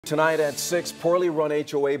Tonight at 6, poorly run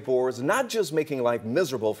HOA boards not just making life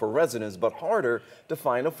miserable for residents, but harder to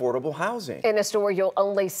find affordable housing. In a story you'll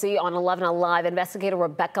only see on 11 Alive, investigator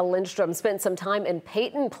Rebecca Lindstrom spent some time in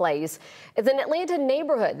Peyton Place. It's an Atlanta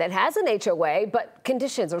neighborhood that has an HOA, but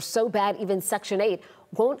conditions are so bad even Section 8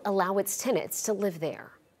 won't allow its tenants to live there.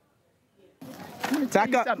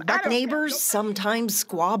 Neighbors sometimes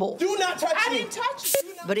squabble. Do not touch me. I didn't touch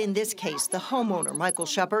you. But in this case, the homeowner, Michael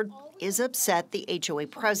Shepard, is upset the HOA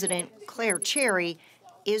president, Claire Cherry,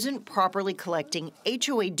 isn't properly collecting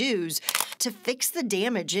HOA dues to fix the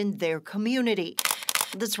damage in their community.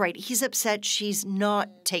 That's right, he's upset she's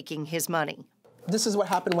not taking his money. This is what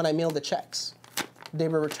happened when I mailed the checks. They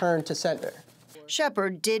were returned to sender.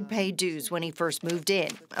 Shepard did pay dues when he first moved in,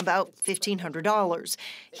 about $1,500.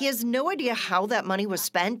 He has no idea how that money was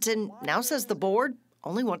spent and now says the board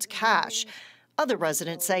only wants cash. Other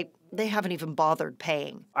residents say they haven't even bothered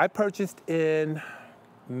paying. I purchased in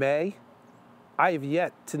May. I have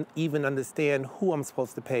yet to even understand who I'm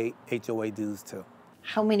supposed to pay HOA dues to.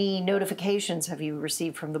 How many notifications have you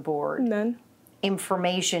received from the board? None.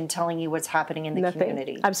 Information telling you what's happening in the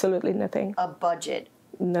community? Absolutely nothing. A budget?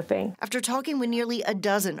 Nothing. After talking with nearly a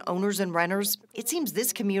dozen owners and renters, it seems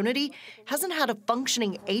this community hasn't had a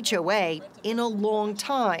functioning HOA in a long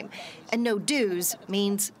time. And no dues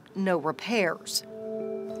means no repairs.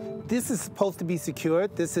 This is supposed to be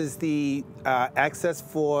secured. This is the access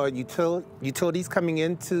for utilities coming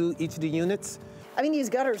into each of the units. I mean, these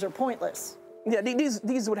gutters are pointless. Yeah,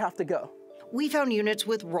 these would have to go. We found units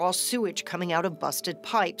with raw sewage coming out of busted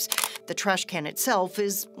pipes. The trash can itself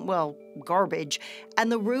is, well, garbage,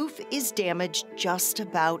 and the roof is damaged just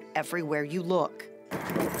about everywhere you look.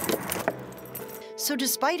 So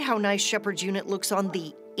despite how nice Shepard's unit looks on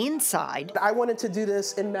the inside, I wanted to do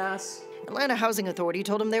this en masse. Atlanta Housing Authority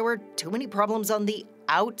told him there were too many problems on the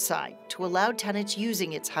outside to allow tenants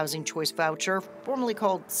using its Housing Choice Voucher, formerly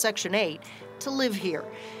called Section 8, to live here.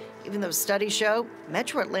 Even though studies show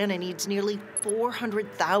Metro Atlanta needs nearly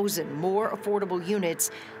 400,000 more affordable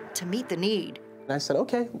units to meet the need. And I said,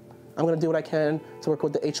 okay, I'm going to do what I can to work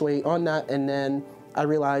with the HOA on that. And then I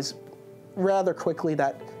realized rather quickly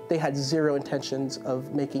that they had zero intentions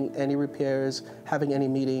of making any repairs, having any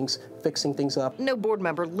meetings, fixing things up. No board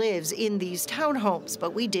member lives in these townhomes,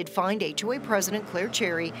 but we did find HOA President Claire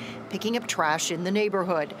Cherry picking up trash in the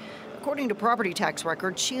neighborhood. According to property tax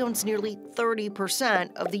records, she owns nearly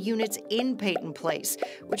 30% of the units in Peyton Place,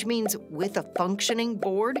 which means with a functioning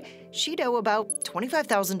board, she'd owe about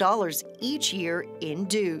 $25,000 each year in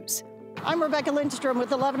dues. I'm Rebecca Lindstrom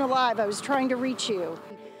with 11 Alive. I was trying to reach you.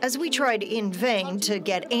 As we tried in vain to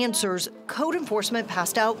get answers, code enforcement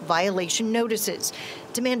passed out violation notices,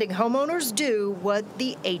 demanding homeowners do what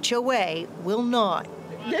the HOA will not.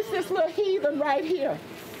 This little heathen right here.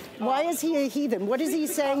 Why is he a heathen? What is he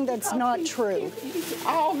saying that's not true?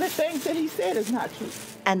 All the things that he said is not true.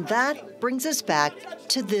 And that brings us back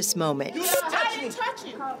to this moment. Do not touch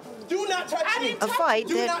me. Do not touch me. A fight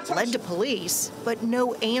that led to police, but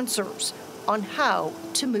no answers on how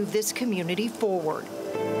to move this community forward.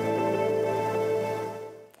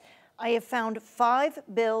 I have found 5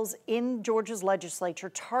 bills in Georgia's legislature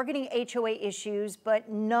targeting HOA issues, but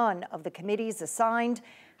none of the committees assigned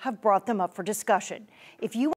have brought them up for discussion. If you